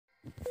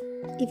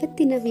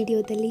ಇವತ್ತಿನ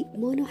ವಿಡಿಯೋದಲ್ಲಿ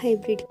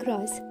monohybrid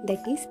cross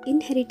that is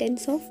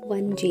inheritance of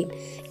one gene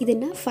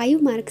ಇದನ್ನು 5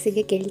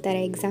 ಮಾರ್ಕ್ಸಿಗೆ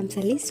ಕೇಳ್ತಾರೆ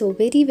ಎಕ್ಸಾಮ್ಸಲ್ಲಿ. So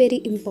very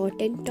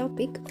important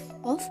topic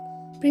of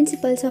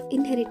principles of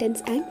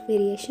inheritance and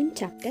variation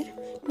chapter.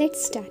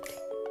 Let's start.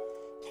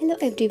 Hello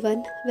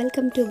everyone,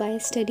 welcome to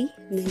Biostudy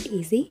Made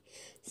Easy.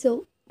 So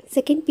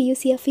second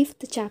PUCಯ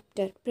 5th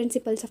chapter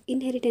principles of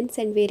inheritance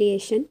and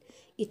variation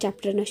ಈ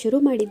ಚಾಪ್ಟರ್ನ ಶುರು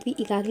ಮಾಡಿದ್ವಿ.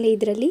 ಈಗಾಗಲೇ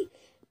ಇದರಲ್ಲಿ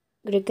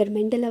Gregor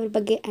Mendel ಅವ್ರ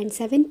ಬಗ್ಗೆ and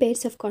 7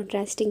 pairs of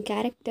contrasting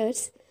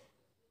characters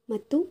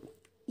ಮತ್ತು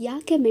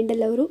ಯಾಕೆ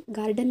Mendel ಅವರು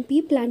ಗಾರ್ಡನ್ ಪೀ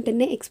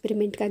ಪ್ಲಾಂಟನ್ನೇ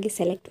ಎಕ್ಸ್ಪೆರಿಮೆಂಟ್ಗಾಗಿ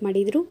ಸೆಲೆಕ್ಟ್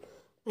ಮಾಡಿದರು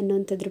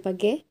ಅನ್ನೋಂಥದ್ರ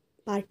ಬಗ್ಗೆ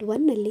ಪಾರ್ಟ್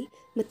 1ನಲ್ಲಿ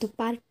ಮತ್ತು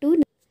ಪಾರ್ಟ್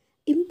 2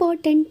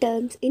 ಇಂಪಾರ್ಟೆಂಟ್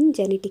ಟರ್ಮ್ಸ್ ಇನ್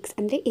ಜೆನೆಟಿಕ್ಸ್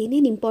ಅಂದರೆ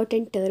ಏನೇನು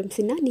ಇಂಪಾರ್ಟೆಂಟ್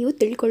ಟರ್ಮ್ಸನ್ನು ನೀವು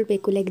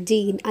ತಿಳ್ಕೊಳ್ಬೇಕು, like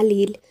gene,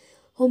 allele,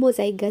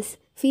 homozygous,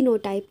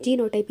 phenotype,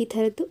 genotype, ಈ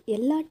ಥರದ್ದು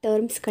ಎಲ್ಲ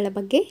ಟರ್ಮ್ಸ್ಗಳ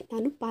ಬಗ್ಗೆ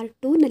ನಾನು ಪಾರ್ಟ್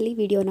 2ನಲ್ಲಿ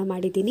ವಿಡಿಯೋನ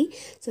ಮಾಡಿದ್ದೀನಿ.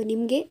 ಸೊ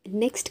ನಿಮಗೆ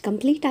ನೆಕ್ಸ್ಟ್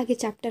ಕಂಪ್ಲೀಟಾಗಿ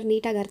ಚಾಪ್ಟರ್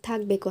ನೀಟಾಗಿ ಅರ್ಥ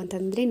ಆಗಬೇಕು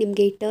ಅಂತಂದರೆ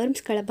ನಿಮಗೆ ಈ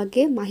ಟರ್ಮ್ಸ್ಗಳ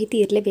ಬಗ್ಗೆ ಮಾಹಿತಿ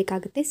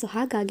ಇರಲೇಬೇಕಾಗುತ್ತೆ. ಸೊ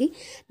ಹಾಗಾಗಿ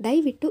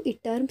ದಯವಿಟ್ಟು ಈ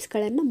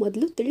ಟರ್ಮ್ಸ್ಗಳನ್ನು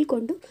ಮೊದಲು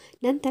ತಿಳ್ಕೊಂಡು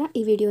ನಂತರ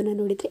ಈ ವಿಡಿಯೋನ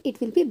ನೋಡಿದರೆ it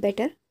will be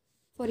better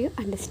for your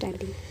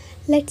understanding.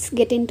 Let's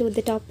get in to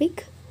the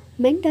topic.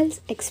 Mendel's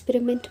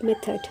experiment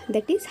method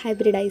that is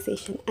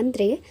hybridisation.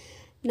 ಅಂದರೆ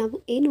ನಾವು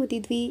ಏನು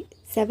ಓದಿದ್ವಿ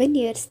 7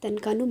 ಇಯರ್ಸ್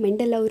ತನಕನೂ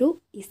ಮೆಂಡೆಲ್ ಅವರು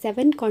ಈ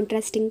 7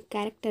 ಕಾಂಟ್ರಾಸ್ಟಿಂಗ್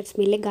ಕ್ಯಾರೆಕ್ಟರ್ಸ್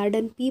ಮೇಲೆ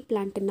ಗಾರ್ಡನ್ ಪೀ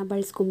ಪ್ಲಾಂಟನ್ನು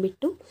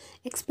ಬಳಸ್ಕೊಂಡ್ಬಿಟ್ಟು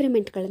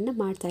ಎಕ್ಸ್ಪೆರಿಮೆಂಟ್ಗಳನ್ನು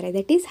ಮಾಡ್ತಾರೆ.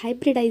 ದಟ್ ಈಸ್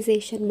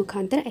ಹೈಬ್ರಿಡೈಸೇಷನ್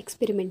ಮುಖಾಂತರ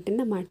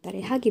ಎಕ್ಸ್ಪೆರಿಮೆಂಟನ್ನು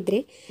ಮಾಡ್ತಾರೆ. ಹಾಗಿದ್ದರೆ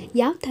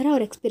ಯಾವ ಥರ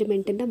ಅವ್ರು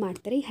ಎಕ್ಸ್ಪೆರಿಮೆಂಟನ್ನು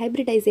ಮಾಡ್ತಾರೆ, ಈ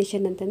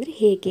ಹೈಬ್ರಿಡೈಸೇಷನ್ ಅಂತಂದರೆ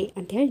ಹೇಗೆ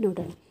ಅಂತ ಹೇಳಿ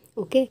ನೋಡೋಣ.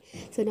 ಓಕೆ,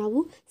 ಸೊ ನಾವು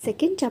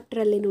ಸೆಕೆಂಡ್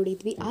ಚಾಪ್ಟರಲ್ಲಿ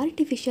ನೋಡಿದ್ವಿ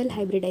ಆರ್ಟಿಫಿಷಿಯಲ್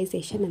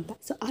ಹೈಬ್ರಿಡೈಸೇಷನ್ ಅಂತ.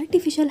 ಸೊ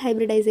ಆರ್ಟಿಫಿಷಿಯಲ್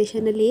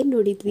ಹೈಬ್ರಿಡೈಸೇಷನಲ್ಲಿ ಏನು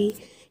ನೋಡಿದ್ವಿ,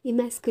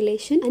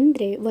 ಇಮ್ಯಾಸ್ಕ್ಯುಲೇಷನ್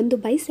ಅಂದರೆ ಒಂದು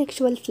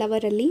ಬೈಸೆಕ್ಷುವಲ್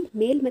ಫ್ಲವರಲ್ಲಿ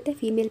ಮೇಲ್ ಮತ್ತು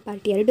ಫೀಮೇಲ್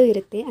ಪಾರ್ಟ್ ಎರಡೂ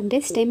ಇರುತ್ತೆ, ಅಂದರೆ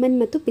ಸ್ಟೆಮನ್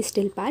ಮತ್ತು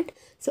ಪಿಸ್ಟಿಲ್ ಪಾರ್ಟ್.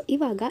 ಸೊ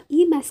ಇವಾಗ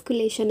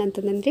ಇಮ್ಯಾಸ್ಕ್ಯುಲೇಷನ್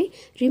ಅಂತಂದರೆ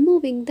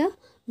ರಿಮೂವಿಂಗ್ ದ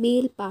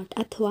ಮೇಲ್ ಪಾರ್ಟ್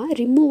ಅಥವಾ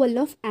removal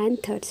of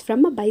anthers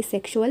from a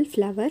bisexual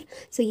flower.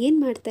 So ಏನು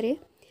ಮಾಡ್ತಾರೆ,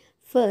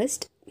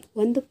 ಫಸ್ಟ್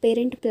ಒಂದು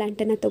ಪೇರೆಂಟ್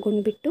ಪ್ಲ್ಯಾಂಟನ್ನು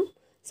ತೊಗೊಂಡ್ಬಿಟ್ಟು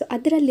ಸೊ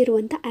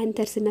ಅದರಲ್ಲಿರುವಂಥ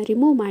ಆ್ಯಂಥರ್ಸನ್ನು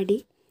ರಿಮೂವ್ ಮಾಡಿ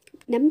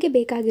ನಮಗೆ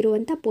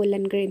ಬೇಕಾಗಿರುವಂಥ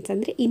ಪೋಲನ್ ಗ್ರೇನ್ಸ್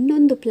ಅಂದರೆ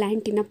ಇನ್ನೊಂದು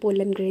ಪ್ಲ್ಯಾಂಟಿನ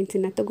ಪೋಲನ್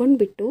ಗ್ರೇನ್ಸನ್ನು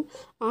ತೊಗೊಂಡ್ಬಿಟ್ಟು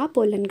ಆ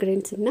ಪೋಲನ್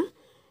ಗ್ರೇನ್ಸನ್ನು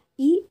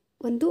ಈ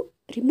ಒಂದು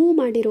ರಿಮೂವ್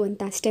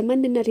ಮಾಡಿರುವಂಥ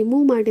ಸ್ಟೆಮನ್ನು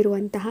ರಿಮೂವ್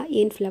ಮಾಡಿರುವಂತಹ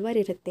ಏನು ಫ್ಲವರ್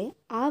ಇರುತ್ತೆ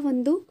ಆ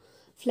ಒಂದು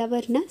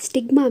ಫ್ಲವರ್ನ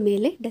ಸ್ಟಿಗ್ಮಾ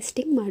ಮೇಲೆ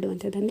ಡಸ್ಟಿಂಗ್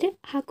ಮಾಡುವಂಥದ್ದು, ಅಂದರೆ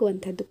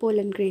ಹಾಕುವಂಥದ್ದು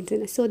ಪೋಲನ್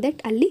ಗ್ರೇನ್ಸನ್ನು, ಸೊ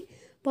ದಟ್ ಅಲ್ಲಿ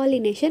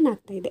ಪಾಲಿನೇಷನ್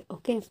ಆಗ್ತಾಯಿದೆ.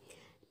 ಓಕೆ,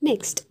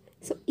 ನೆಕ್ಸ್ಟ್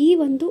ಸೊ ಈ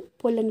ಒಂದು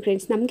ಪೋಲನ್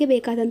ಗ್ರೇನ್ಸ್ ನಮಗೆ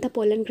ಬೇಕಾದಂಥ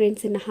ಪೋಲನ್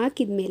ಗ್ರೇನ್ಸನ್ನು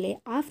ಹಾಕಿದ ಮೇಲೆ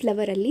ಆ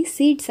ಫ್ಲವರಲ್ಲಿ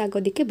ಸೀಡ್ಸ್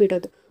ಆಗೋದಕ್ಕೆ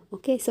ಬಿಡೋದು.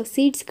 ಓಕೆ, ಸೊ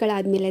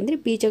ಸೀಡ್ಸ್ಗಳಾದಮೇಲೆ ಅಂದರೆ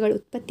ಬೀಜಗಳು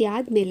ಉತ್ಪತ್ತಿ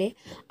ಆದಮೇಲೆ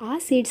ಆ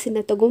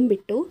ಸೀಡ್ಸನ್ನು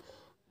ತೊಗೊಂಡ್ಬಿಟ್ಟು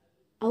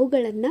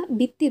ಅವುಗಳನ್ನು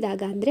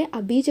ಬಿತ್ತಿದಾಗ, ಅಂದರೆ ಆ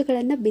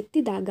ಬೀಜಗಳನ್ನು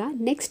ಬಿತ್ತಿದಾಗ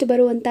ನೆಕ್ಸ್ಟ್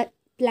ಬರುವಂಥ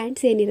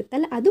ಪ್ಲ್ಯಾಂಟ್ಸ್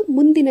ಏನಿರುತ್ತಲ್ಲ ಅದು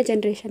ಮುಂದಿನ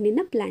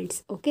ಜನ್ರೇಷನ್ನಿನ ಪ್ಲ್ಯಾಂಟ್ಸ್.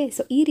 ಓಕೆ,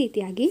 ಸೊ ಈ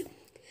ರೀತಿಯಾಗಿ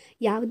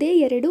ಯಾವುದೇ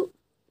 2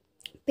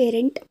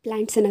 ಪೇರೆಂಟ್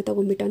ಪ್ಲ್ಯಾಂಟ್ಸನ್ನು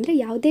ತೊಗೊಂಡ್ಬಿಟ್ಟು, ಅಂದರೆ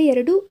ಯಾವುದೇ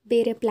 2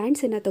 ಬೇರೆ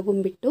ಪ್ಲ್ಯಾಂಟ್ಸನ್ನು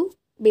ತೊಗೊಂಡ್ಬಿಟ್ಟು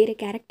ಬೇರೆ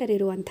ಕ್ಯಾರೆಕ್ಟರ್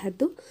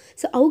ಇರುವಂಥದ್ದು,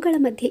 ಸೊ ಅವುಗಳ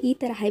ಮಧ್ಯೆ ಈ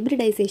ಥರ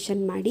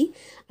ಹೈಬ್ರಿಡೈಸೇಷನ್ ಮಾಡಿ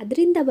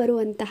ಅದರಿಂದ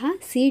ಬರುವಂತಹ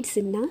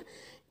ಸೀಡ್ಸನ್ನು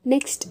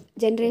ನೆಕ್ಸ್ಟ್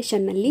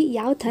ಜನ್ರೇಷನ್ನಲ್ಲಿ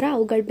ಯಾವ ಥರ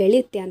ಅವುಗಳು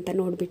ಬೆಳೆಯುತ್ತೆ ಅಂತ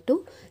ನೋಡಿಬಿಟ್ಟು,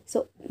 ಸೊ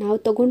ನಾವು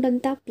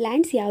ತೊಗೊಂಡಂಥ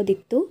ಪ್ಲ್ಯಾಂಟ್ಸ್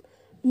ಯಾವುದಿತ್ತು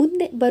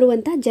ಮುಂದೆ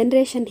ಬರುವಂಥ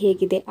ಜನ್ರೇಷನ್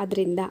ಹೇಗಿದೆ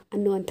ಅದರಿಂದ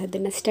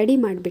ಅನ್ನುವಂಥದ್ದನ್ನು ಸ್ಟಡಿ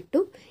ಮಾಡಿಬಿಟ್ಟು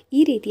ಈ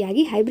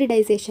ರೀತಿಯಾಗಿ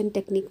ಹೈಬ್ರಿಡೈಸೇಷನ್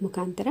ಟೆಕ್ನಿಕ್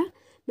ಮುಖಾಂತರ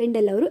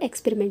ಮೆಂಡೆಲ್ ಅವರು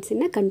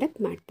ಎಕ್ಸ್ಪೆರಿಮೆಂಟ್ಸನ್ನು ಕಂಡಕ್ಟ್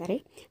ಮಾಡ್ತಾರೆ.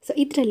 ಸೊ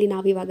ಇದರಲ್ಲಿ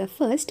ನಾವಿವಾಗ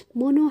ಫಸ್ಟ್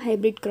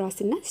ಮೋನೋಹೈಬ್ರಿಡ್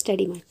ಕ್ರಾಸನ್ನು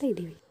ಸ್ಟಡಿ ಮಾಡ್ತಾ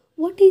ಇದ್ದೀವಿ.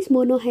 ವಾಟ್ ಈಸ್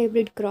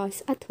ಮೋನೋಹೈಬ್ರಿಡ್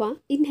ಕ್ರಾಸ್ ಅಥವಾ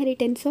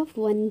ಇನ್ಹೆರಿಟೆನ್ಸ್ ಆಫ್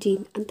ಒನ್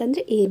ಜೀನ್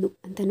ಅಂತಂದರೆ ಏನು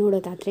ಅಂತ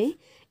ನೋಡೋದಾದರೆ,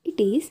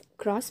 it is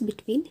cross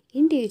between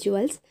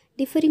individuals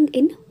differing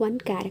in one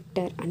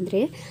character. ಅಂದರೆ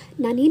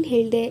ನಾನೇನು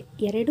ಹೇಳಿದೆ,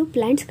 2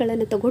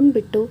 ಪ್ಲ್ಯಾಂಟ್ಸ್ಗಳನ್ನು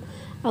ತೊಗೊಂಡ್ಬಿಟ್ಟು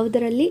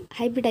ಅದರಲ್ಲಿ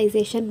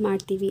ಹೈಬ್ರಿಡೈಸೇಷನ್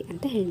ಮಾಡ್ತೀವಿ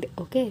ಅಂತ ಹೇಳಿದೆ.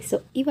 ಓಕೆ, ಸೊ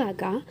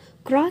ಇವಾಗ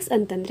ಕ್ರಾಸ್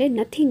ಅಂತಂದರೆ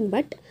ನಥಿಂಗ್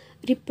ಬಟ್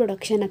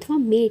ರಿಪ್ರೊಡಕ್ಷನ್ ಅಥವಾ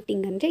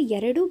ಮೇಟಿಂಗ್, ಅಂದರೆ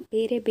 2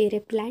 ಬೇರೆ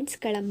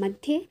ಪ್ಲ್ಯಾಂಟ್ಸ್ಗಳ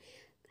ಮಧ್ಯೆ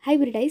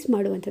ಹೈಬ್ರಿಡೈಸ್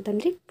ಮಾಡುವಂಥದ್ದು,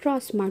 ಅಂದರೆ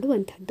ಕ್ರಾಸ್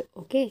ಮಾಡುವಂಥದ್ದು.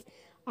 ಓಕೆ,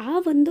 ಆ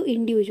ಒಂದು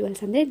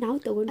ಇಂಡಿವಿಜುವಲ್ಸ್ ಅಂದರೆ ನಾವು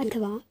ತೊಗೊಂಡು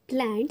ಅಥವಾ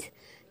ಪ್ಲ್ಯಾಂಟ್ಸ್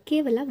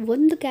ಕೇವಲ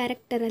ಒಂದು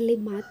ಕ್ಯಾರೆಕ್ಟರಲ್ಲಿ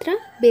ಮಾತ್ರ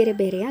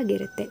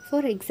ಬೇರೆಯಾಗಿರುತ್ತೆ.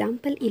 ಫಾರ್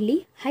ಎಕ್ಸಾಂಪಲ್ ಇಲ್ಲಿ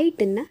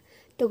ಹೈಟನ್ನು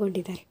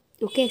ತೊಗೊಂಡಿದ್ದಾರೆ.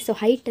 ಓಕೆ, ಸೊ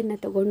ಹೈಟನ್ನು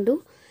ತೊಗೊಂಡು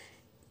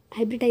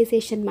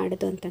ಹೈಬ್ರಿಡೈಸೇಷನ್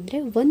ಮಾಡೋದು ಅಂತಂದರೆ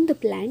ಒಂದು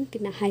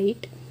ಪ್ಲ್ಯಾಂಟಿನ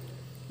ಹೈಟ್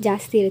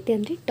ಜಾಸ್ತಿ ಇರುತ್ತೆ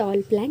ಅಂದರೆ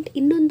ಟಾಲ್ ಪ್ಲ್ಯಾಂಟ್,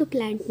 ಇನ್ನೊಂದು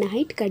ಪ್ಲ್ಯಾಂಟ್ನ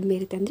ಹೈಟ್ ಕಡಿಮೆ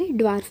ಇರುತ್ತೆ ಅಂದರೆ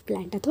ಡ್ವಾರ್ಫ್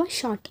ಪ್ಲ್ಯಾಂಟ್ ಅಥವಾ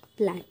ಶಾರ್ಟ್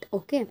ಪ್ಲ್ಯಾಂಟ್.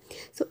 ಓಕೆ,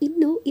 ಸೊ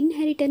ಇನ್ನು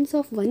ಇನ್ಹೆರಿಟೆನ್ಸ್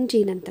ಆಫ್ ಒನ್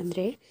ಜೀನ್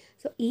ಅಂತಂದರೆ,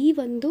 ಸೊ ಈ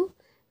ಒಂದು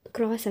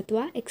ಕ್ರಾಸ್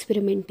ಅಥವಾ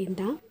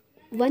ಎಕ್ಸ್ಪೆರಿಮೆಂಟಿಂದ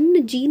ಒಂದು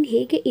ಜೀನ್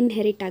ಹೇಗೆ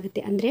ಇನ್ಹೆರಿಟ್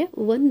ಆಗುತ್ತೆ ಅಂದರೆ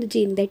ಒಂದು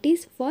ಜೀನ್ ದಟ್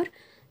ಈಸ್ ಫಾರ್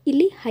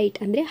ಇಲ್ಲಿ ಹೈಟ್,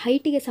 ಅಂದರೆ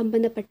ಹೈಟಿಗೆ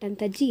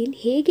ಸಂಬಂಧಪಟ್ಟಂಥ ಜೀನ್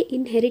ಹೇಗೆ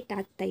ಇನ್ಹೆರಿಟ್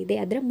ಆಗ್ತಾ ಇದೆ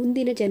ಅದರ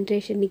ಮುಂದಿನ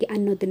ಜನ್ರೇಷನ್ನಿಗೆ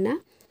ಅನ್ನೋದನ್ನು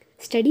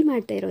ಸ್ಟಡಿ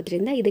ಮಾಡ್ತಾ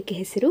ಇರೋದ್ರಿಂದ ಇದಕ್ಕೆ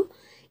ಹೆಸರು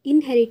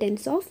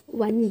inheritance of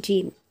one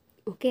gene.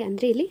 Okay,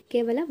 ಅಂದರೆ ಇಲ್ಲಿ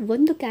ಕೇವಲ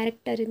ಒಂದು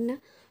ಕ್ಯಾರೆಕ್ಟರನ್ನು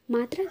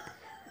ಮಾತ್ರ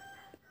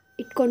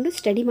ಇಟ್ಕೊಂಡು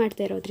ಸ್ಟಡಿ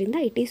ಮಾಡ್ತಾ ಇರೋದ್ರಿಂದ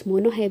it is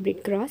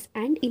monohybrid cross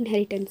and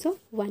inheritance of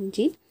one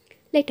gene.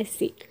 Let us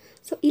see.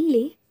 So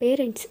ಇಲ್ಲಿ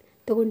ಪೇರೆಂಟ್ಸ್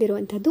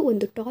ತೊಗೊಂಡಿರುವಂಥದ್ದು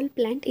ಒಂದು ಟಾಲ್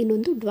ಪ್ಲ್ಯಾಂಟ್,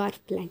 ಇನ್ನೊಂದು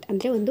ಡ್ವಾರ್ಫ್ ಪ್ಲ್ಯಾಂಟ್,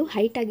 ಅಂದರೆ ಒಂದು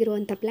ಹೈಟ್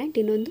ಆಗಿರುವಂಥ ಪ್ಲ್ಯಾಂಟ್,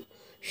 ಇನ್ನೊಂದು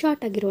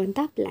ಶಾರ್ಟ್ ಆಗಿರುವಂಥ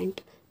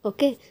ಪ್ಲ್ಯಾಂಟ್.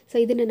 ಓಕೆ, ಸೊ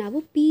ಇದನ್ನು ನಾವು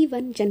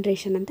P1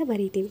 ಜನ್ರೇಷನ್ ಅಂತ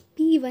ಬರೀತೀವಿ.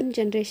 P1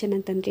 ಜನ್ರೇಷನ್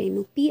ಅಂತಂದರೆ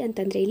ಏನು, P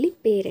ಅಂತಂದರೆ ಇಲ್ಲಿ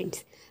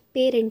ಪೇರೆಂಟ್ಸ್,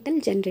 ಪೇರೆಂಟಲ್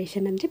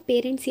ಜನ್ರೇಷನ್. ಅಂದರೆ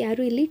ಪೇರೆಂಟ್ಸ್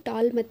ಯಾರು ಇಲ್ಲಿ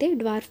ಟಾಲ್ ಮತ್ತು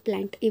ಡ್ವಾರ್ಫ್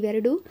ಪ್ಲ್ಯಾಂಟ್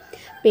ಇವೆರಡು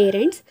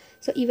ಪೇರೆಂಟ್ಸ್.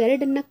 ಸೊ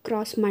ಇವೆರಡನ್ನು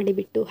ಕ್ರಾಸ್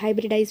ಮಾಡಿಬಿಟ್ಟು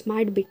ಹೈಬ್ರಿಡೈಸ್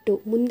ಮಾಡಿಬಿಟ್ಟು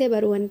ಮುಂದೆ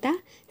ಬರುವಂಥ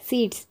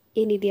ಸೀಡ್ಸ್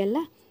ಏನಿದೆಯಲ್ಲ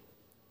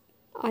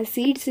ಆ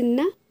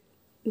ಸೀಡ್ಸನ್ನು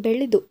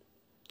ಬೆಳೆದು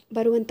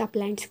ಬರುವಂಥ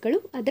ಪ್ಲ್ಯಾಂಟ್ಸ್ಗಳು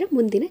ಅದರ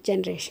ಮುಂದಿನ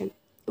ಜನ್ರೇಷನ್.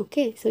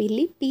 ಓಕೆ, ಸೊ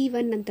ಇಲ್ಲಿ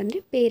P1 ಅಂತಂದರೆ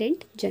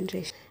ಪೇರೆಂಟ್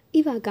ಜನ್ರೇಷನ್.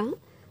 ಇವಾಗ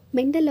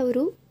ಮೆಂಡಲ್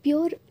ಅವರು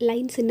ಪ್ಯೂರ್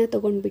ಲೈನ್ಸನ್ನು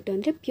ತೊಗೊಂಡ್ಬಿಟ್ಟು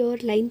ಅಂದರೆ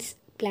ಪ್ಯೂರ್ ಲೈನ್ಸ್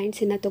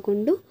ಪ್ಲ್ಯಾಂಟ್ಸನ್ನು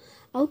ತೊಗೊಂಡು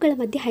ಅವುಗಳ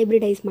ಮಧ್ಯೆ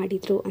ಹೈಬ್ರಿಡೈಸ್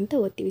ಮಾಡಿದರು ಅಂತ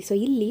ಓದ್ತೀವಿ. ಸೊ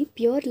ಇಲ್ಲಿ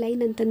ಪ್ಯೂರ್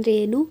ಲೈನ್ ಅಂತಂದರೆ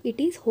ಏನು?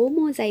 It is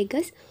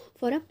homozygous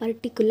for a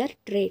particular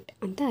trait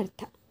ಅಂತ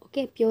ಅರ್ಥ.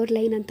 ಓಕೆ, ಪ್ಯೂರ್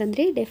ಲೈನ್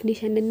ಅಂತಂದರೆ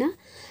ಡೆಫಿನಿಷನನ್ನು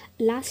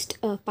ಲಾಸ್ಟ್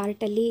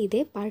ಪಾರ್ಟಲ್ಲಿ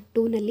ಇದೆ, part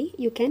 2ನಲ್ಲಿ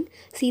you can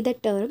see the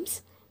terms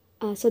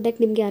so that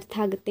ನಿಮಗೆ ಅರ್ಥ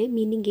ಆಗುತ್ತೆ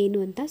ಮೀನಿಂಗ್ ಏನು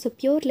ಅಂತ. ಸೊ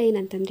ಪ್ಯೂರ್ ಲೈನ್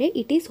ಅಂತಂದರೆ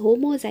it is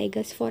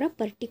homozygous for a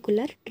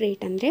particular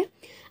trait. ಅಂದರೆ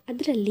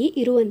ಅದರಲ್ಲಿ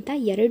ಇರುವಂಥ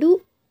ಎರಡು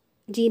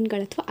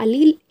ಜೀನ್ಗಳು ಅಥವಾ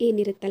ಅಲೀಲ್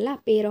ಏನಿರುತ್ತಲ್ಲ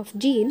ಪೇರ್ ಆಫ್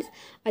ಜೀನ್ಸ್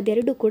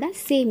ಅದೆರಡೂ ಕೂಡ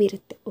ಸೇಮ್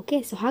ಇರುತ್ತೆ. ಓಕೆ,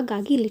 ಸೊ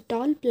ಹಾಗಾಗಿ ಇಲ್ಲಿ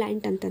ಟಾಲ್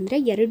ಪ್ಲ್ಯಾಂಟ್ ಅಂತಂದರೆ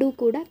ಎರಡೂ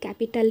ಕೂಡ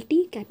ಕ್ಯಾಪಿಟಲ್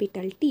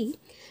ಟಿ.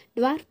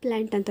 ಡ್ವಾರ್ಫ್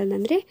ಪ್ಲ್ಯಾಂಟ್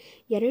ಅಂತಂದರೆ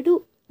ಎರಡು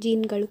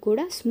ಜೀನ್ಗಳು ಕೂಡ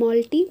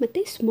ಸ್ಮಾಲ್ ಟಿ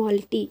ಮತ್ತು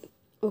ಸ್ಮಾಲ್ ಟಿ.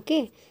 ಓಕೆ,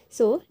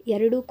 ಸೊ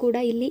ಎರಡೂ ಕೂಡ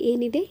ಇಲ್ಲಿ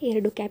ಏನಿದೆ,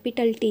 ಎರಡು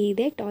ಕ್ಯಾಪಿಟಲ್ ಟಿ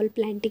ಇದೆ ಟಾಲ್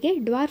ಪ್ಲ್ಯಾಂಟಿಗೆ,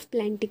 ಡ್ವಾರ್ಫ್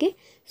ಪ್ಲ್ಯಾಂಟಿಗೆ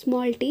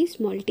ಸ್ಮಾಲ್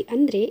ಟಿ.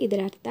 ಅಂದರೆ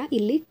ಇದರ ಅರ್ಥ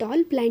ಇಲ್ಲಿ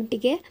ಟಾಲ್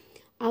ಪ್ಲ್ಯಾಂಟಿಗೆ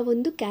ಆ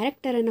ಒಂದು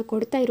ಕ್ಯಾರೆಕ್ಟರನ್ನು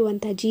ಕೊಡ್ತಾ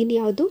ಇರುವಂಥ ಜೀನ್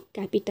ಯಾವುದು?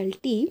 Capital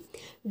T.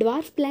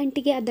 ಡ್ವಾರ್ಫ್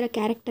ಪ್ಲ್ಯಾಂಟಿಗೆ ಅದರ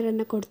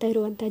ಕ್ಯಾರೆಕ್ಟರನ್ನು ಕೊಡ್ತಾ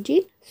ಇರುವಂಥ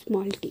gene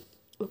small T.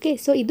 Okay,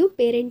 so ಇದು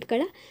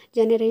ಪೇರೆಂಟ್ಗಳ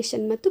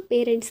ಜನರೇಷನ್ ಮತ್ತು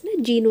ಪೇರೆಂಟ್ಸ್ನ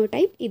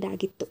ಜೀನೋಟೈಪ್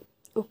ಇದಾಗಿತ್ತು.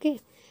 ಓಕೆ,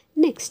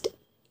 ನೆಕ್ಸ್ಟ್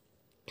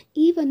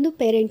ಈ ಒಂದು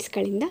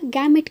ಪೇರೆಂಟ್ಸ್ಗಳಿಂದ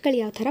ಗ್ಯಾಮೆಟ್ಗಳು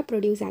ಯಾವ ಥರ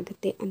ಪ್ರೊಡ್ಯೂಸ್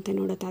ಆಗುತ್ತೆ ಅಂತ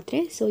ನೋಡೋದಾದರೆ,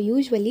 ಸೊ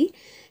ಯೂಶ್ವಲಿ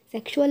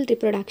ಸೆಕ್ಷುವಲ್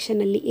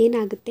ರಿಪ್ರೊಡಕ್ಷನಲ್ಲಿ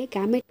ಏನಾಗುತ್ತೆ,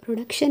 ಗ್ಯಾಮೆಟ್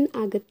ಪ್ರೊಡಕ್ಷನ್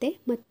ಆಗುತ್ತೆ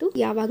ಮತ್ತು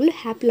ಯಾವಾಗಲೂ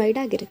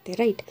ಹ್ಯಾಪ್ಲಾಯ್ಡ್ ಆಗಿರುತ್ತೆ,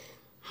 ರೈಟ್?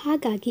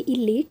 ಹಾಗಾಗಿ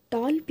ಇಲ್ಲಿ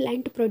ಟಾಲ್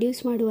ಪ್ಲ್ಯಾಂಟ್ ಪ್ರೊಡ್ಯೂಸ್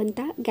ಮಾಡುವಂಥ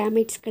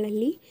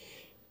ಗ್ಯಾಮೆಟ್ಸ್ಗಳಲ್ಲಿ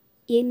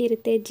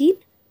ಏನಿರುತ್ತೆ, ಜೀನ್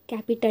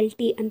ಕ್ಯಾಪಿಟಲ್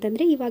ಟಿ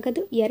ಅಂತಂದರೆ ಇವಾಗ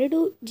ಅದು ಎರಡು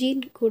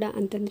ಜೀನ್ ಕೂಡ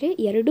ಅಂತಂದರೆ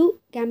ಎರಡು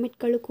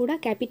ಗ್ಯಾಮೆಟ್ಗಳು ಕೂಡ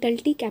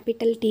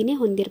ಕ್ಯಾಪಿಟಲ್ ಟಿನೇ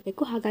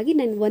ಹೊಂದಿರಬೇಕು. ಹಾಗಾಗಿ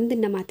ನಾನು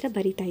ಒಂದನ್ನು ಮಾತ್ರ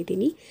ಬರಿತಾ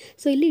ಇದ್ದೀನಿ.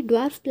 ಸೊ ಇಲ್ಲಿ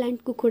ಡ್ವಾರ್ಫ್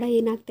ಪ್ಲ್ಯಾಂಟ್ಗೂ ಕೂಡ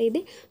ಏನಾಗ್ತಾ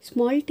ಇದೆ,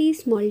 ಸ್ಮಾಲ್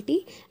ಟಿ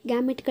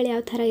ಗ್ಯಾಮೆಟ್ಗಳು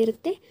ಯಾವ ಥರ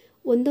ಇರುತ್ತೆ,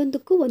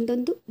 ಒಂದೊಂದಕ್ಕೂ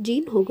ಒಂದೊಂದು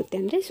ಜೀನ್ ಹೋಗುತ್ತೆ,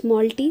 ಅಂದರೆ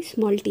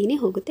ಸ್ಮಾಲ್ ಟಿನೇ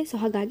ಹೋಗುತ್ತೆ. ಸೊ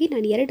ಹಾಗಾಗಿ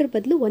ನಾನು ಎರಡರ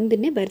ಬದಲು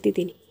ಒಂದನ್ನೇ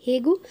ಬರೆದಿದ್ದೀನಿ.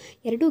 ಹೇಗೂ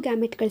ಎರಡೂ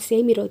ಗ್ಯಾಮೆಟ್ಗಳು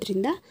ಸೇಮ್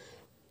ಇರೋದ್ರಿಂದ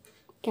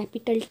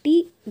ಕ್ಯಾಪಿಟಲ್ ಟಿ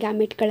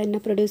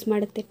ಗ್ಯಾಮೆಟ್ಗಳನ್ನು ಪ್ರೊಡ್ಯೂಸ್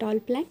ಮಾಡುತ್ತೆ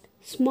tall plant,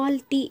 small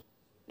T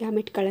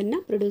ಗ್ಯಾಮೆಟ್ಗಳನ್ನು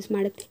produce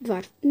ಮಾಡುತ್ತೆ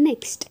ಡ್ವಾರ್ಫ್.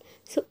 ನೆಕ್ಸ್ಟ್,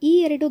 ಸೊ ಈ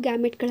ಎರಡು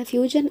ಗ್ಯಾಮೆಟ್ಗಳ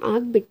ಫ್ಯೂಷನ್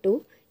ಆಗಿಬಿಟ್ಟು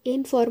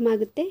ಏನು ಫಾರ್ಮ್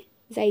ಆಗುತ್ತೆ,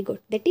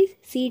 ಝೈಗೋಟ್, ದಟ್ ಈಸ್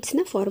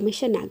ಸೀಡ್ಸ್ನ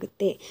ಫಾರ್ಮೇಷನ್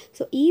ಆಗುತ್ತೆ.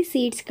 ಸೊ ಈ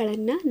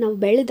ಸೀಡ್ಸ್ಗಳನ್ನು ನಾವು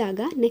ಬೆಳೆದಾಗ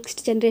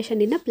ನೆಕ್ಸ್ಟ್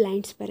ಜನ್ರೇಷನಿನ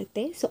ಪ್ಲ್ಯಾಂಟ್ಸ್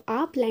ಬರುತ್ತೆ. ಸೊ ಆ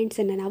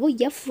ಪ್ಲ್ಯಾಂಟ್ಸನ್ನು ನಾವು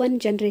F1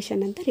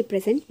 ಜನ್ರೇಷನ್ ಅಂತ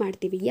ರಿಪ್ರೆಸೆಂಟ್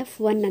ಮಾಡ್ತೀವಿ.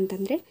 F1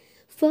 ಅಂತಂದರೆ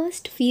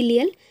ಫಸ್ಟ್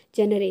ಫೀಲಿಯಲ್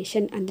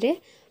ಜನರೇಷನ್. ಅಂದರೆ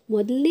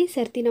ಮೊದಲನೇ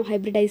ಸರ್ತಿ ನಾವು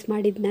ಹೈಬ್ರಿಡೈಸ್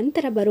ಮಾಡಿದ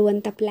ನಂತರ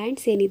ಬರುವಂಥ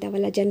ಪ್ಲ್ಯಾಂಟ್ಸ್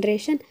ಏನಿದಾವಲ್ಲ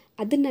ಜನ್ರೇಷನ್,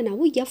 ಅದನ್ನು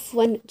ನಾವು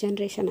F1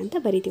 ಜನ್ರೇಷನ್ ಅಂತ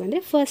ಬರಿತೀವಿ,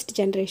 ಅಂದರೆ ಫಸ್ಟ್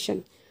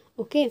ಜನ್ರೇಷನ್.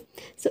 ಓಕೆ,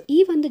 ಸೊ ಈ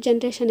ಒಂದು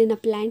ಜನ್ರೇಷನಿನ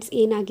ಪ್ಲ್ಯಾಂಟ್ಸ್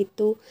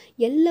ಏನಾಗಿತ್ತು,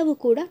 ಎಲ್ಲವೂ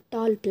ಕೂಡ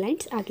ಟಾಲ್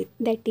ಪ್ಲ್ಯಾಂಟ್ಸ್ ಆಗಿತ್ತು.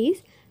 ದಟ್ ಈಸ್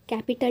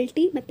ಕ್ಯಾಪಿಟಲ್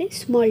ಟಿ ಮತ್ತು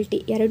ಸ್ಮಾಲ್ ಟಿ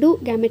ಎರಡೂ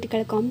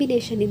ಗ್ಯಾಮೆಟ್ಗಳ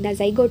ಕಾಂಬಿನೇಷನಿಂದ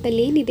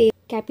ಝೈಗೋಟಲ್ಲಿ ಏನಿದೆ,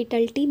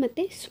 ಕ್ಯಾಪಿಟಲ್ ಟಿ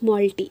ಮತ್ತು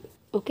ಸ್ಮಾಲ್ ಟಿ.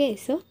 ಓಕೆ,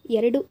 ಸೊ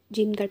ಎರಡು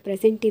ಜೀನ್ಗಳು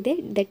ಪ್ರೆಸೆಂಟ್ ಇದೆ,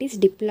 ದಟ್ ಈಸ್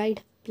ಡಿಪ್ಲಾಯ್ಡ್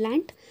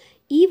ಪ್ಲ್ಯಾಂಟ್.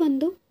 ಈ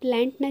ಒಂದು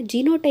ಪ್ಲ್ಯಾಂಟ್ನ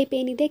ಜೀನೋಟೈಪ್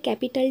ಏನಿದೆ,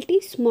 ಕ್ಯಾಪಿಟಲ್ ಟಿ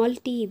ಸ್ಮಾಲ್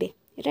ಟಿ ಇದೆ,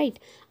 ರೈಟ್?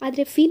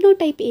 ಆದರೆ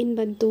ಫಿನೋಟೈಪ್ ಏನು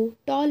ಬಂತು,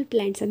 ಟಾಲ್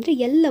ಪ್ಲ್ಯಾಂಟ್ಸ್, ಅಂದರೆ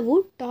ಎಲ್ಲವೂ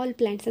ಟಾಲ್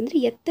ಪ್ಲ್ಯಾಂಟ್ಸ್, ಅಂದರೆ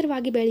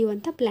ಎತ್ತರವಾಗಿ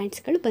ಬೆಳೆಯುವಂಥ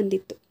ಪ್ಲ್ಯಾಂಟ್ಸ್ಗಳು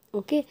ಬಂದಿತ್ತು.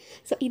 ಓಕೆ,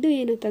 ಸೊ ಇದು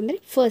ಏನಂತಂದರೆ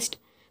ಫಸ್ಟ್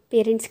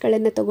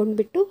ಪೇರೆಂಟ್ಸ್ಗಳನ್ನು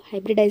ತೊಗೊಂಡ್ಬಿಟ್ಟು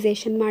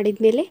ಹೈಬ್ರಿಡೈಸೇಷನ್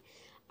ಮಾಡಿದ ಮೇಲೆ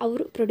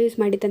ಅವರು ಪ್ರೊಡ್ಯೂಸ್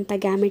ಮಾಡಿದಂಥ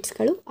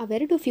ಗ್ಯಾಮೆಟ್ಸ್ಗಳು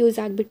ಅವೆರಡು ಫ್ಯೂಸ್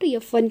ಆಗಿಬಿಟ್ಟು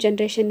F1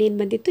 ಜನ್ರೇಷನ್ ಏನು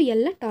ಬಂದಿತ್ತು,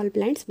 ಎಲ್ಲ ಟಾಲ್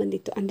ಪ್ಲ್ಯಾಂಟ್ಸ್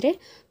ಬಂದಿತ್ತು. ಅಂದರೆ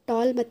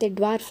ಟಾಲ್ ಮತ್ತು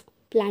ಡ್ವಾರ್ಫ್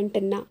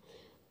ಪ್ಲ್ಯಾಂಟನ್ನು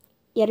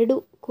ಎರಡು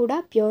ಕೂಡ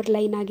ಪ್ಯೂರ್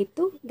ಲೈನ್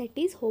ಆಗಿತ್ತು, ದಟ್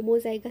ಈಸ್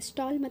ಹೋಮೋಝೈಗಸ್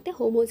ಟಾಲ್ ಮತ್ತು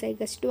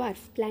ಹೋಮೋಝೈಗಸ್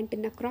ಡ್ವಾರ್ಫ್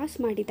ಪ್ಲ್ಯಾಂಟನ್ನು ಕ್ರಾಸ್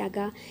ಮಾಡಿದಾಗ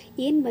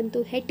ಏನು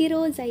ಬಂತು,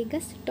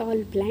 ಹೆಟಿರೋಝೈಗಸ್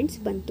ಟಾಲ್ ಪ್ಲ್ಯಾಂಟ್ಸ್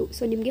ಬಂತು.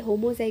 ಸೊ ನಿಮಗೆ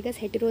ಹೋಮೋಝೈಗಸ್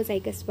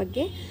ಹೆಟಿರೋಝೈಗಸ್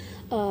ಬಗ್ಗೆ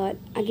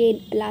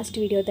again last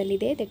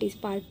ವಿಡಿಯೋದಲ್ಲಿದೆ, that is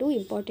part 2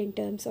 important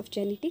terms of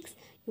genetics.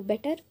 You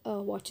better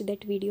watch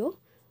that video.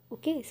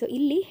 Okay, so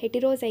ಇಲ್ಲಿ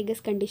heterozygous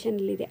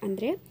ಕಂಡೀಷನಲ್ಲಿದೆ,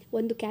 ಅಂದರೆ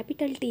ಒಂದು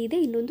ಕ್ಯಾಪಿಟಲ್ ಟಿ ಇದೆ,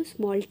 ಇನ್ನೊಂದು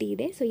ಸ್ಮಾಲ್ ಟಿ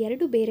ಇದೆ. ಸೊ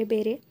ಎರಡು ಬೇರೆ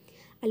ಬೇರೆ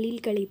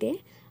ಅಲೀಲ್ಗಳಿದೆ.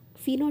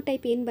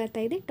 ಫಿನೋಟೈಪ್ ಏನು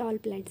ಬರ್ತಾ ಇದೆ, ಟಾಲ್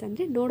ಪ್ಲ್ಯಾಂಟ್ಸ್,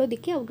 ಅಂದರೆ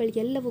ನೋಡೋದಕ್ಕೆ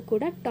ಅವುಗಳೆಲ್ಲವೂ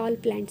ಕೂಡ ಟಾಲ್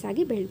ಪ್ಲ್ಯಾಂಟ್ಸ್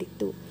ಆಗಿ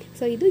ಬೆಳೆದಿತ್ತು.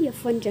 ಸೊ ಇದು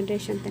F1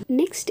 ಜನ್ರೇಷನ್ ಅಂತ.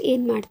 ನೆಕ್ಸ್ಟ್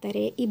ಏನು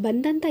ಮಾಡ್ತಾರೆ, ಈ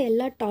ಬಂದಂಥ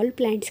ಎಲ್ಲ ಟಾಲ್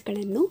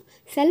ಪ್ಲ್ಯಾಂಟ್ಸ್ಗಳನ್ನು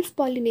ಸೆಲ್ಫ್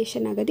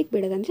ಪಾಲಿನೇಷನ್ ಆಗೋದಕ್ಕೆ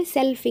ಬಿಡೋದು, ಅಂದರೆ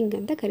ಸೆಲ್ಫಿಂಗ್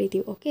ಅಂತ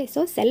ಕರಿತೀವಿ. ಓಕೆ,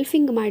 ಸೊ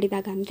ಸೆಲ್ಫಿಂಗ್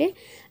ಮಾಡಿದಾಗ ಅಂದರೆ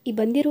ಈ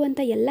ಬಂದಿರುವಂಥ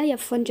ಎಲ್ಲ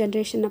F1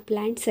 ಜನ್ರೇಷನ್ನ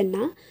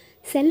ಪ್ಲ್ಯಾಂಟ್ಸನ್ನು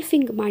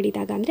ಸೆಲ್ಫಿಂಗ್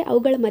ಮಾಡಿದಾಗ, ಅಂದರೆ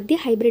ಅವುಗಳ ಮಧ್ಯೆ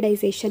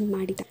ಹೈಬ್ರಿಡೈಸೇಷನ್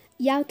ಮಾಡಿದಾಗ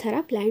ಯಾವ ಥರ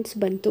ಪ್ಲ್ಯಾಂಟ್ಸ್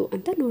ಬಂತು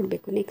ಅಂತ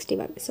ನೋಡಬೇಕು ನೆಕ್ಸ್ಟ್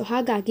ಇವಾಗ. ಸೊ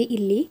ಹಾಗಾಗಿ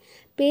ಇಲ್ಲಿ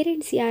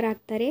ಪೇರೆಂಟ್ಸ್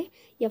ಯಾರಾಗ್ತಾರೆ,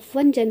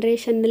 F1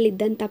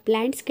 ಜನ್ರೇಷನ್ನಲ್ಲಿದ್ದಂಥ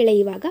ಪ್ಲ್ಯಾಂಟ್ಸ್ಗಳೇ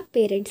ಇವಾಗ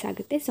ಪೇರೆಂಟ್ಸ್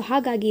ಆಗುತ್ತೆ. ಸೊ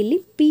ಹಾಗಾಗಿ ಇಲ್ಲಿ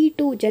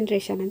P2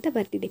 ಜನ್ರೇಷನ್ ಅಂತ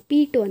ಬರ್ತಿದೆ.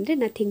 P2 ಅಂದರೆ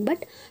ನಥಿಂಗ್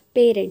ಬಟ್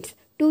ಪೇರೆಂಟ್ಸ್.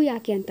 2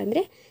 ಯಾಕೆ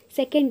ಅಂತಂದರೆ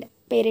ಸೆಕೆಂಡ್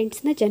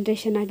ಪೇರೆಂಟ್ಸ್ನ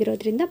ಜನ್ರೇಷನ್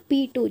ಆಗಿರೋದ್ರಿಂದ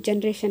P2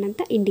 ಜನ್ರೇಷನ್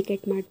ಅಂತ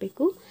ಇಂಡಿಕೇಟ್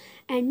ಮಾಡಬೇಕು.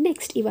 ಆ್ಯಂಡ್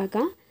ನೆಕ್ಸ್ಟ್ ಇವಾಗ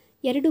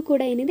ಎರಡು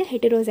ಕೂಡ ಏನಿದೆ,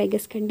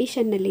 ಹೆಟಿರೋಝೈಗಸ್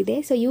ಕಂಡೀಷನ್ನಲ್ಲಿದೆ.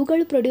 ಸೊ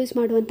ಇವುಗಳು ಪ್ರೊಡ್ಯೂಸ್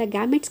ಮಾಡುವಂಥ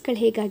ಗ್ಯಾಮೆಟ್ಸ್ಗಳು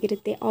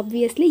ಹೇಗಾಗಿರುತ್ತೆ,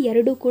 ಆಬ್ವಿಯಸ್ಲಿ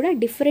ಎರಡೂ ಕೂಡ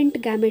ಡಿಫ್ರೆಂಟ್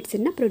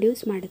ಗ್ಯಾಮೆಟ್ಸನ್ನು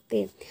ಪ್ರೊಡ್ಯೂಸ್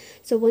ಮಾಡುತ್ತೆ.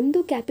 ಸೊ ಒಂದು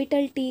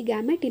ಕ್ಯಾಪಿಟಲ್ ಟಿ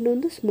ಗ್ಯಾಮೆಟ್,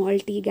 ಇನ್ನೊಂದು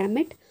ಸ್ಮಾಲ್ ಟಿ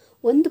ಗ್ಯಾಮೆಟ್.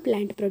 ಒಂದು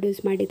ಪ್ಲ್ಯಾಂಟ್ ಪ್ರೊಡ್ಯೂಸ್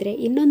ಮಾಡಿದರೆ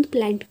ಇನ್ನೊಂದು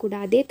ಪ್ಲ್ಯಾಂಟ್ ಕೂಡ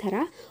ಅದೇ ಥರ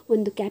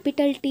ಒಂದು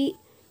ಕ್ಯಾಪಿಟಲ್ ಟಿ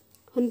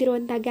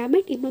ಹೊಂದಿರುವಂಥ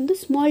ಗ್ಯಾಮೆಟ್, ಇನ್ನೊಂದು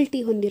ಸ್ಮಾಲ್ ಟಿ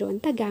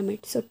ಹೊಂದಿರುವಂಥ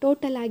ಗ್ಯಾಮೆಟ್. ಸೊ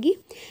ಟೋಟಲ್ ಆಗಿ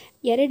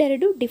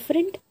ಎರಡೆರಡು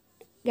ಡಿಫ್ರೆಂಟ್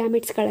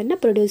ಗ್ಯಾಮೆಟ್ಸ್ಗಳನ್ನು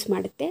ಪ್ರೊಡ್ಯೂಸ್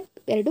ಮಾಡುತ್ತೆ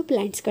ಎರಡು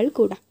ಪ್ಲ್ಯಾಂಟ್ಸ್ಗಳು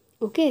ಕೂಡ.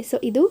 ಓಕೆ, ಸೊ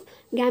ಇದು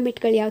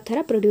ಗ್ಯಾಮೆಟ್ಗಳು ಯಾವ ಥರ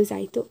ಪ್ರೊಡ್ಯೂಸ್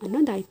ಆಯಿತು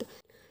ಅನ್ನೋದಾಯಿತು.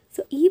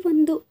 ಸೊ ಈ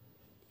ಒಂದು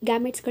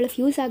ಗ್ಯಾಮೆಟ್ಸ್ಗಳು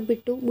ಫ್ಯೂಸ್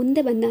ಆಗಿಬಿಟ್ಟು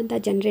ಮುಂದೆ ಬಂದಂಥ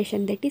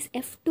generation, that is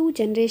F2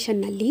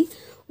 ಜನ್ರೇಷನ್ನಲ್ಲಿ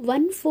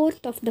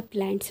 1/4 of the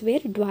plants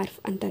wear dwarf.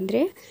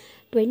 ಅಂತಂದರೆ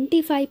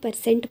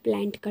 25%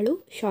 ಪ್ಲ್ಯಾಂಟ್ಗಳು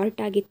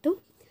ಶಾರ್ಟ್ ಆಗಿತ್ತು,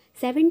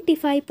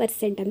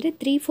 75% ಅಂದರೆ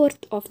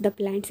 3/4 ಆಫ್ ದ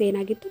ಪ್ಲ್ಯಾಂಟ್ಸ್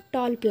ಏನಾಗಿತ್ತು,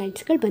 ಟಾಲ್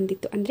ಪ್ಲ್ಯಾಂಟ್ಸ್ಗಳು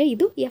ಬಂದಿತ್ತು. ಅಂದರೆ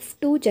ಇದು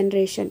F2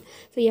 generation.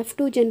 So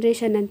F2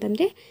 generation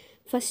ಅಂತಂದರೆ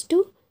ಫಸ್ಟು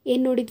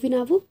ಏನು ನೋಡಿದ್ವಿ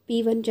ನಾವು,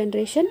 P1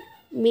 generation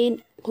main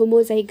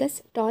homozygous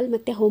tall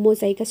ಮತ್ತು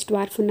ಹೋಮೋಸೈಗಸ್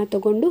ಡ್ವಾರ್ಫನ್ನು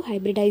ತೊಗೊಂಡು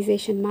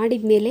ಹೈಬ್ರಿಡೈಸೇಷನ್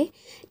ಮಾಡಿದ ಮೇಲೆ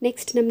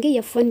ನೆಕ್ಸ್ಟ್ ನಮಗೆ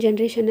F1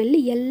 ಜನ್ರೇಷನಲ್ಲಿ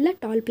ಎಲ್ಲ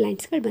ಟಾಲ್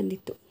ಪ್ಲ್ಯಾಂಟ್ಸ್ಗಳು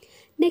ಬಂದಿತ್ತು.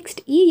 ನೆಕ್ಸ್ಟ್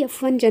ಈ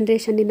F1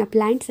 ಜನ್ರೇಷನ್ನಿನ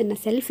ಪ್ಲ್ಯಾಂಟ್ಸನ್ನು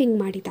ಸೆಲ್ಫಿಂಗ್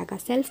ಮಾಡಿದಾಗ,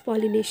 ಸೆಲ್ಫ್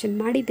ಪಾಲಿನೇಷನ್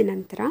ಮಾಡಿದ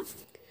ನಂತರ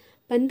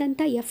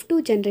ಬಂದಂಥ F2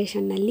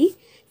 ಜನ್ರೇಷನ್ನಲ್ಲಿ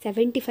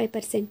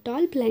 75%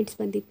 ಟಾಲ್ ಪ್ಲ್ಯಾಂಟ್ಸ್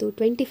ಬಂದಿತ್ತು,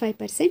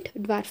 25%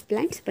 ಡ್ವಾರ್ಫ್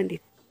ಪ್ಲ್ಯಾಂಟ್ಸ್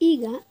ಬಂದಿತ್ತು.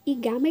 ಈಗ ಈ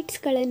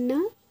ಗ್ಯಾಮೆಟ್ಸ್ಗಳನ್ನು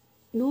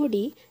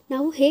ನೋಡಿ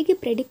ನಾವು ಹೇಗೆ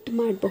ಪ್ರೆಡಿಕ್ಟ್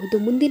ಮಾಡಬಹುದು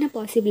ಮುಂದಿನ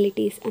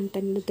ಪಾಸಿಬಿಲಿಟೀಸ್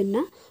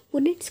ಅಂತನ್ನೋದನ್ನು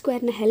ಪುನೆಟ್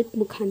ಸ್ಕ್ವೇರ್ನ ಹೆಲ್ಪ್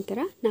ಮುಖಾಂತರ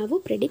ನಾವು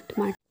ಪ್ರೆಡಿಕ್ಟ್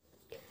ಮಾಡಿ.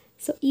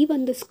 ಸೊ ಈ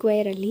ಒಂದು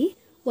ಸ್ಕ್ವೇರಲ್ಲಿ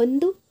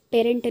ಒಂದು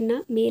ಪೇರೆಂಟನ್ನು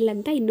ಮೇಲ್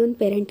ಅಂತ, ಇನ್ನೊಂದು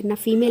ಪೇರೆಂಟನ್ನು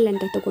ಫೀಮೇಲ್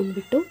ಅಂತ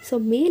ತೊಗೊಂಡ್ಬಿಟ್ಟು, ಸೊ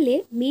ಮೇಲೆ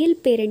ಮೇಲ್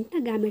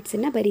ಪೇರೆಂಟ್ನ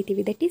ಗ್ಯಾಮೆಟ್ಸನ್ನು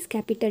ಬರಿತೀವಿ, that is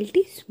capital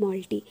T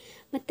small T.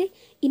 ಮತ್ತು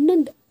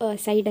ಇನ್ನೊಂದು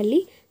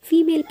ಸೈಡಲ್ಲಿ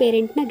female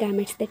ಪೇರೆಂಟ್ನ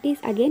gametes, that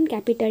is again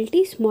capital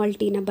T small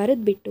ಟಿನ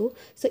ಬರೆದ್ಬಿಟ್ಟು,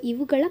 so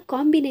ಇವುಗಳ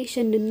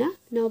ಕಾಂಬಿನೇಷನನ್ನು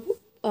ನಾವು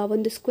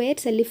ಒಂದು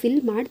ಸ್ಕ್ವೇರ್ಸಲ್ಲಿ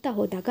ಫಿಲ್ ಮಾಡ್ತಾ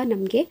ಹೋದಾಗ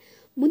ನಮಗೆ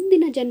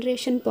ಮುಂದಿನ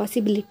ಜನ್ರೇಷನ್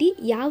ಪಾಸಿಬಿಲಿಟಿ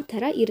ಯಾವ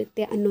ಥರ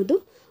ಇರುತ್ತೆ ಅನ್ನೋದು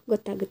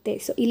ಗೊತ್ತಾಗುತ್ತೆ.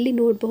 ಸೊ ಇಲ್ಲಿ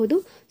ನೋಡಬಹುದು.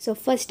 ಸೊ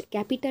ಫಸ್ಟ್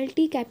ಕ್ಯಾಪಿಟಲ್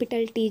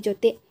ಟಿ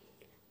ಜೊತೆ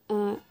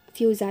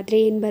ಫ್ಯೂಸ್ ಆದರೆ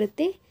ಏನು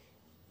ಬರುತ್ತೆ,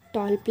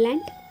 tall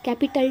plant.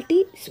 Capital T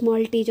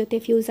small T ಜೊತೆ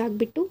ಫ್ಯೂಸ್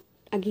ಆಗಿಬಿಟ್ಟು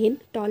again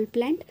tall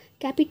plant.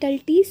 Capital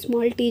T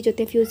small T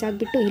ಜೊತೆ ಫ್ಯೂಸ್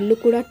ಆಗಿಬಿಟ್ಟು ಇಲ್ಲೂ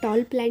ಕೂಡ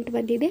ಟಾಲ್ ಪ್ಲ್ಯಾಂಟ್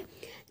ಬಂದಿದೆ.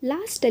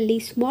 ಲಾಸ್ಟಲ್ಲಿ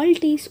ಸ್ಮಾಲ್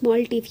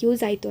ಟಿ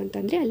ಫ್ಯೂಸ್ ಆಯಿತು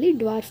ಅಂತಂದರೆ ಅಲ್ಲಿ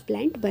ಡ್ವಾರ್ಫ್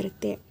ಪ್ಲ್ಯಾಂಟ್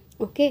ಬರುತ್ತೆ.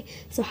 ಓಕೆ,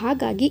 ಸೊ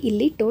ಹಾಗಾಗಿ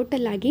ಇಲ್ಲಿ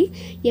ಟೋಟಲ್ ಆಗಿ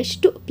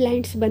ಎಷ್ಟು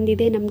ಪ್ಲ್ಯಾಂಟ್ಸ್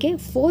ಬಂದಿದೆ, ನಮಗೆ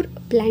 4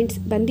 ಪ್ಲ್ಯಾಂಟ್ಸ್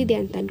ಬಂದಿದೆ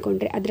ಅಂತ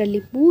ಅಂದ್ಕೊಂಡ್ರೆ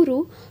ಅದರಲ್ಲಿ 3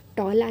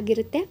 ಟಾಲ್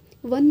ಆಗಿರುತ್ತೆ,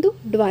 ಒಂದು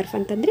ಡ್ವಾರ್ಫ್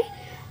ಅಂತಂದರೆ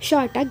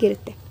ಶಾರ್ಟ್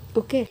ಆಗಿರುತ್ತೆ.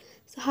 ಓಕೆ,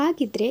 ಸೊ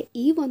ಹಾಗಿದ್ದರೆ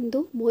ಈ ಒಂದು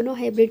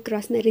ಮೋನೋಹೈಬ್ರಿಡ್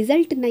ಕ್ರಾಸ್ನ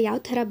ರಿಸಲ್ಟನ್ನು ಯಾವ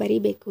ಥರ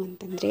ಬರೀಬೇಕು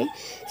ಅಂತಂದರೆ,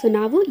 ಸೊ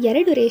ನಾವು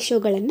 2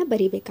 ರೇಷಿಯೋಗಳನ್ನು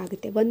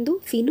ಬರೀಬೇಕಾಗುತ್ತೆ. ಒಂದು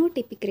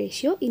ಫಿನೋಟಿಪಿಕ್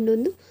ರೇಷಿಯೋ,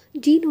 ಇನ್ನೊಂದು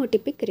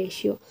genotypic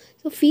ratio.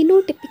 So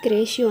phenotypic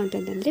ratio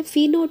ಅಂತಂದರೆ,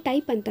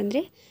 ಫಿನೋಟೈಪ್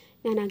ಅಂತಂದರೆ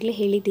ನಾನಾಗಲೇ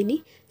ಹೇಳಿದ್ದೀನಿ,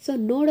 ಸೊ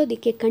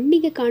ನೋಡೋದಕ್ಕೆ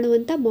ಕಣ್ಣಿಗೆ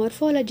ಕಾಣುವಂಥ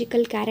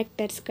ಮಾರ್ಫಾಲಜಿಕಲ್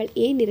ಕ್ಯಾರೆಕ್ಟರ್ಸ್ಗಳು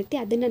ಏನಿರುತ್ತೆ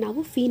ಅದನ್ನು ನಾವು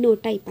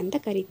ಫಿನೋಟೈಪ್ ಅಂತ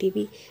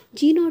ಕರಿತೀವಿ.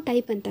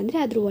 ಜೀನೋಟೈಪ್ ಅಂತಂದರೆ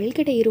ಅದ್ರ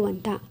ಒಳಗಡೆ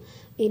ಇರುವಂಥ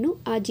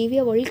ಆ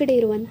ಜೀವಿಯ ಒಳಗಡೆ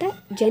ಇರುವಂಥ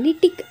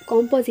ಜೆನೆಟಿಕ್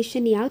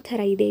ಕಾಂಪೋಸಿಷನ್ ಯಾವ ಥರ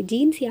ಇದೆ,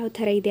 ಜೀನ್ಸ್ ಯಾವ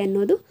ಥರ ಇದೆ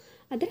ಅನ್ನೋದು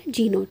ಅದರ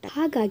ಜೀನೋಟೈಪ್.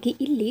 ಹಾಗಾಗಿ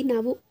ಇಲ್ಲಿ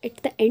ನಾವು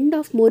at the end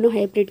of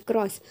monohybrid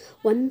cross,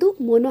 ಒಂದು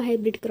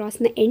ಮೋನೋಹೈಬ್ರಿಡ್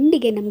ಕ್ರಾಸ್ನ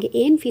ಎಂಡಿಗೆ ನಮಗೆ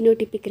ಏನು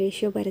ಫಿನೋಟಿಪಿಕ್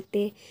ರೇಷಿಯೋ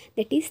ಬರುತ್ತೆ,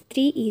 ದಟ್ ಈಸ್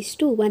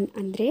 3:1.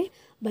 ಅಂದರೆ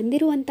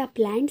ಬಂದಿರುವಂಥ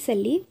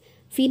ಪ್ಲ್ಯಾಂಟ್ಸಲ್ಲಿ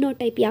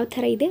ಫಿನೋಟೈಪ್ ಯಾವ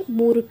ಥರ ಇದೆ,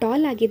 3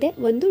 ಟಾಲ್ ಆಗಿದೆ,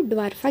 ಒಂದು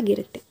ಡ್ವಾರ್ಫ್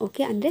ಆಗಿರುತ್ತೆ.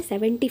 ಓಕೆ, ಅಂದರೆ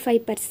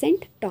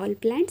 75% ಟಾಲ್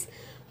ಪ್ಲ್ಯಾಂಟ್ಸ್,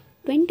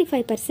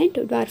 25%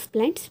 ಡ್ವಾರ್ಫ್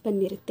ಪ್ಲ್ಯಾಂಟ್ಸ್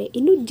ಬಂದಿರುತ್ತೆ.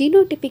 ಇನ್ನು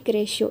ಜಿನೋಟಿಪಿಕ್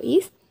ರೇಷಿಯೋ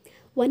ಈಸ್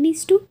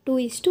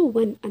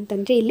 1:2:1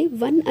 ಅಂತಂದರೆ ಇಲ್ಲಿ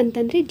 1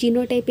 ಅಂತಂದರೆ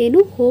ಜಿನೋಟೈಪ್ ಏನು,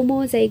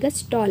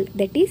 homozygous tall,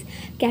 that is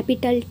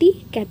capital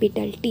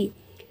T.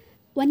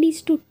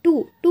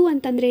 1:2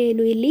 ಅಂತಂದರೆ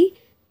ಏನು, ಇಲ್ಲಿ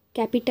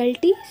capital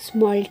T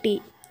small T.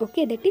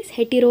 Okay, that is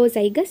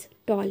heterozygous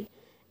tall.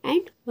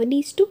 And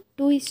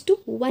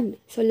 1:2:1.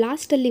 So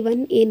ಲಾಸ್ಟಲ್ಲಿ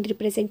 1 ಏನು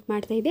ರಿಪ್ರೆಸೆಂಟ್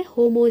ಮಾಡ್ತಾ ಇದೆ,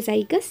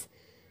 ಹೋಮೋಸೈಗಸ್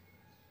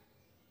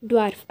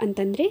ಡ್ವಾರ್ಫ್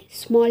ಅಂತಂದರೆ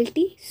ಸ್ಮಾಲ್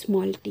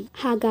ಟಿ.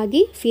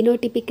 ಹಾಗಾಗಿ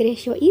ಫಿನೋಟಿಪಿಕ್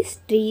ರೇಷಿಯೋ ಈಸ್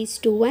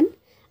 3:1.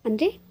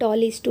 ಅಂದರೆ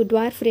tall is to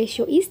dwarf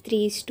ratio is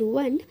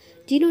 3:1.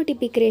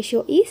 Genotypic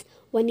ratio is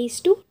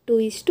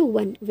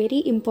 1:2:1. Very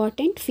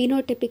important.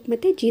 Phenotypic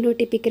ಮತ್ತು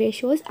genotypic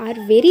ratios are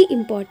very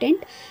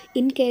important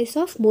in case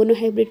of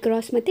monohybrid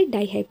cross ಮತ್ತು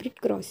dihybrid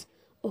cross.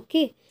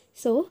 Okay,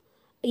 so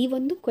ಈ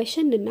ಒಂದು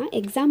ಕ್ವೆಶನನ್ನು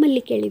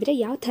ಎಕ್ಸಾಮಲ್ಲಿ ಕೇಳಿದರೆ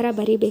ಯಾವ ಥರ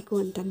ಬರೀಬೇಕು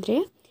ಅಂತಂದರೆ,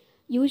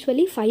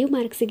 ಯೂಶ್ವಲಿ 5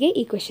 ಮಾರ್ಕ್ಸಿಗೆ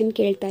ಈ ಕ್ವೆಶನ್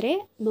ಕೇಳ್ತಾರೆ.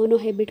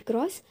 ಮೋನೋಹೈಬ್ರಿಡ್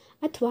ಕ್ರಾಸ್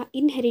ಅಥವಾ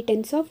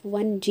ಇನ್ಹೆರಿಟೆನ್ಸ್ ಆಫ್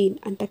 1 ಜೀನ್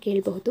ಅಂತ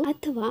ಕೇಳಬಹುದು,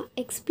 ಅಥವಾ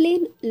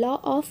ಎಕ್ಸ್ಪ್ಲೇನ್ ಲಾ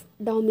ಆಫ್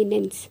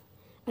ಡಾಮಿನೆನ್ಸ್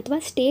ಅಥವಾ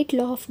state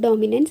law of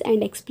dominance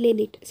and explain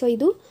it. So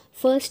ಇದು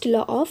ಫಸ್ಟ್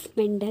ಲಾ ಆಫ್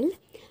ಮೆಂಡೆಲ್.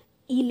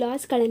 ಈ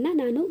ಲಾಸ್ಗಳನ್ನು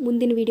ನಾನು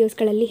ಮುಂದಿನ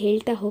ವೀಡಿಯೋಸ್ಗಳಲ್ಲಿ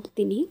ಹೇಳ್ತಾ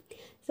ಹೋಗ್ತೀನಿ.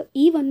 ಸೊ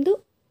ಈ ಒಂದು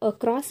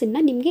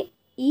ಕ್ರಾಸನ್ನು ನಿಮಗೆ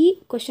ಈ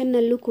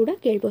ಕ್ವಶನ್ನಲ್ಲೂ ಕೂಡ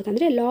ಕೇಳ್ಬೋದು.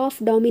 ಅಂದರೆ ಲಾ ಆಫ್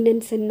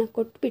ಡಾಮಿನೆನ್ಸನ್ನು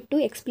ಕೊಟ್ಬಿಟ್ಟು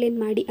ಎಕ್ಸ್ಪ್ಲೇನ್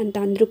ಮಾಡಿ ಅಂತ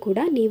ಅಂದರೂ ಕೂಡ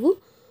ನೀವು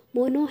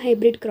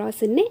ಮೋನೋಹೈಬ್ರಿಡ್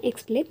ಕ್ರಾಸನ್ನೇ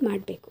ಎಕ್ಸ್ಪ್ಲೇನ್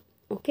ಮಾಡಬೇಕು.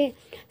 ಓಕೆ,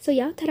 ಸೊ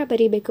ಯಾವ ಥರ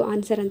ಬರೀಬೇಕು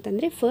ಆನ್ಸರ್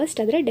ಅಂತಂದರೆ, ಫಸ್ಟ್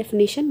ಅದರ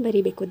ಡೆಫಿನೇಷನ್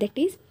ಬರೀಬೇಕು. That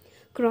is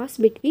cross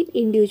between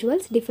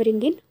individuals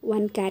differing in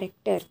 1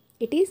 character.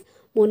 It is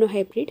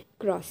monohybrid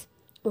cross.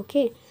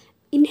 Okay,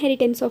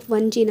 inheritance of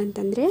 1 gene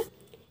ಅಂತಂದರೆ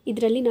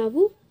ಇದರಲ್ಲಿ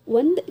ನಾವು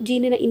 1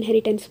 ಜೀನಿನ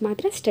ಇನ್ಹೆರಿಟೆನ್ಸ್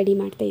ಮಾತ್ರ ಸ್ಟಡಿ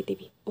ಮಾಡ್ತಾ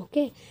ಇದ್ದೀವಿ.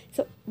 ಓಕೆ,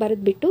 ಸೊ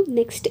ಬರೆದ್ಬಿಟ್ಟು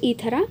ನೆಕ್ಸ್ಟ್ ಈ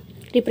ಥರ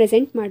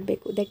ರಿಪ್ರೆಸೆಂಟ್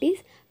ಮಾಡಬೇಕು. That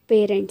is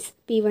parents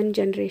P1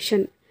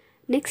 generation,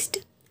 next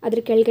ಅದ್ರ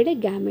ಕೆಳಗಡೆ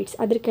ಗ್ಯಾಮೆಟ್ಸ್,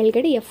 ಅದ್ರ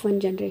ಕೆಳಗಡೆ F1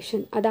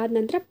 ಜನ್ರೇಷನ್, ಅದಾದ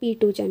ನಂತರ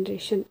P2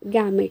 ಜನ್ರೇಷನ್,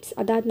 ಗ್ಯಾಮೆಟ್ಸ್,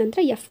 ಅದಾದ ನಂತರ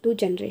F2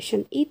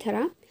 ಜನ್ರೇಷನ್. ಈ ಥರ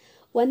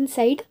ಒಂದು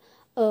ಸೈಡ್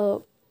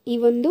ಈ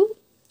ಒಂದು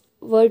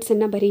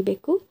ವರ್ಡ್ಸನ್ನು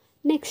ಬರೀಬೇಕು.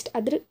 ನೆಕ್ಸ್ಟ್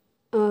ಅದ್ರ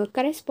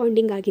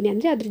ಕರೆಸ್ಪಾಂಡಿಂಗ್ ಆಗಿನೇ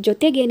ಅಂದರೆ ಅದ್ರ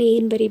ಜೊತೆಗೇನೆ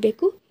ಏನು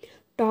ಬರೀಬೇಕು,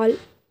 ಟಾಲ್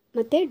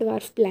ಮತ್ತು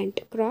ಡ್ವಾರ್ಫ್ ಪ್ಲ್ಯಾಂಟ್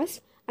ಕ್ರಾಸ್,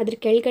 ಅದ್ರ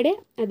ಕೆಳಗಡೆ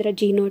ಅದರ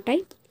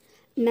ಜೀನೋಟೈಪ್,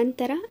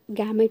 ನಂತರ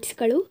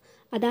ಗ್ಯಾಮೆಟ್ಸ್ಗಳು,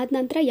 ಅದಾದ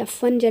ನಂತರ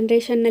F1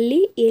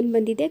 ಜನ್ರೇಷನ್ನಲ್ಲಿ ಏನು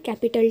ಬಂದಿದೆ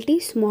ಕ್ಯಾಪಿಟಲ್ T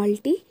ಸ್ಮಾಲ್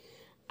ಟಿ,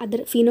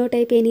 ಅದರ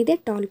ಫಿನೋಟೈಪ್ ಏನಿದೆ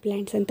ಟಾಲ್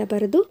ಪ್ಲ್ಯಾಂಟ್ಸ್ ಅಂತ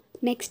ಬರೆದು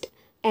ನೆಕ್ಸ್ಟ್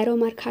ಆ್ಯರೋ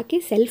ಮಾರ್ಕ್ ಹಾಕಿ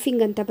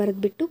ಸೆಲ್ಫಿಂಗ್ ಅಂತ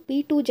ಬರೆದ್ಬಿಟ್ಟು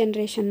P2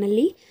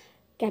 ಜನ್ರೇಷನ್ನಲ್ಲಿ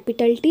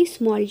capital T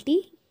small T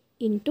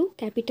into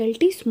capital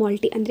T small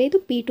T ಅಂದರೆ ಇದು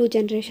P2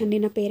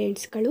 ಜನ್ರೇಷನ್ನಿನ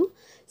ಪೇರೆಂಟ್ಸ್ಗಳು.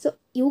 ಸೊ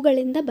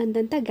ಇವುಗಳಿಂದ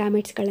ಬಂದಂಥ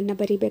ಗ್ಯಾಮೆಟ್ಸ್ಗಳನ್ನು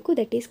ಬರೀಬೇಕು.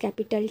 That is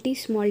capital T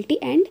small T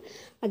and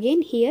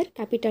again here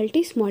capital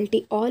T small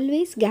T.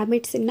 Always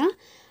ಗ್ಯಾಮೆಟ್ಸನ್ನು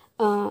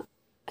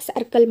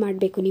circle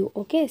ಮಾಡಬೇಕು ನೀವು.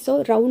 ಓಕೆ, ಸೊ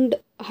ರೌಂಡ್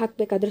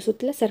ಹಾಕಬೇಕು, ಅದ್ರ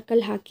ಸುತ್ತಲ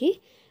ಸರ್ಕಲ್ ಹಾಕಿ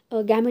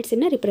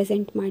ಗ್ಯಾಮೆಟ್ಸನ್ನು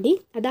ರಿಪ್ರೆಸೆಂಟ್ ಮಾಡಿ.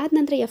 ಅದಾದ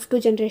ನಂತರ F2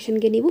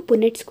 ಜನ್ರೇಷನ್ಗೆ ನೀವು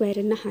ಪುನೆಟ್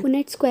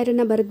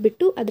ಸ್ಕ್ವೇರನ್ನು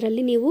ಬರೆದ್ಬಿಟ್ಟು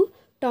ಅದರಲ್ಲಿ ನೀವು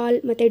ಟಾಲ್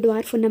ಮತ್ತು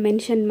ಡ್ವಾರ್ಫನ್ನು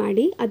ಮೆನ್ಷನ್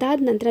ಮಾಡಿ, ಅದಾದ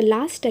ನಂತರ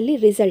ಲಾಸ್ಟಲ್ಲಿ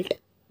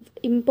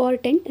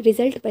ಇಂಪಾರ್ಟೆಂಟ್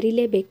ರಿಸಲ್ಟ್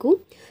ಬರೀಲೇಬೇಕು.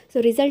 ಸೊ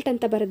ರಿಸಲ್ಟ್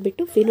ಅಂತ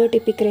ಬರೆದ್ಬಿಟ್ಟು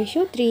ಫಿನೋಟಿಪಿಕ್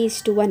ರೇಷಿಯೋ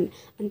 3:1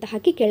 ಅಂತ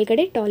ಹಾಕಿ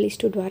ಕೆಳಗಡೆ ಟಾಲ್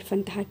ಇಷ್ಟು ಡ್ವಾರ್ಫ್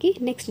ಅಂತ ಹಾಕಿ,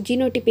 ನೆಕ್ಸ್ಟ್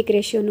ಜೀನೋಟಿಪಿಕ್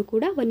ರೇಷಿಯೋನು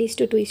ಕೂಡ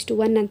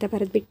 1:2:1 ಅಂತ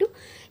ಬರೆದ್ಬಿಟ್ಟು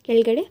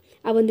ಕೆಳಗಡೆ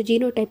ಆ ಒಂದು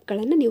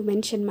ಜೀನೋಟೈಪ್ಗಳನ್ನು ನೀವು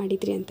ಮೆನ್ಷನ್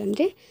ಮಾಡಿದ್ರಿ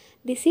ಅಂತಂದರೆ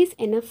this is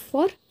enough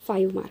for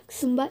 5 marks.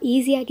 ತುಂಬ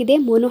ಈಸಿಯಾಗಿದೆ.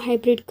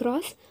 ಮೋನೋಹೈಬ್ರಿಡ್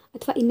ಕ್ರಾಸ್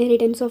ಅಥವಾ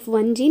inheritance of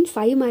one gene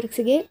 5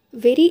 ಮಾರ್ಕ್ಸ್ಗೆ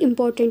very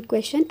important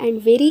question and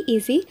very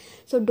easy.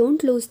 So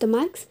don't lose the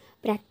marks,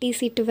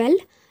 practice it well.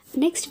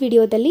 Next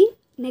ವಿಡಿಯೋದಲ್ಲಿ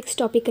ನೆಕ್ಸ್ಟ್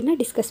ಟಾಪಿಕನ್ನು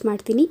ಡಿಸ್ಕಸ್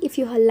ಮಾಡ್ತೀನಿ. If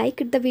you have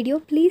liked the video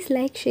please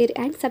like, share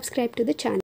and subscribe to the channel.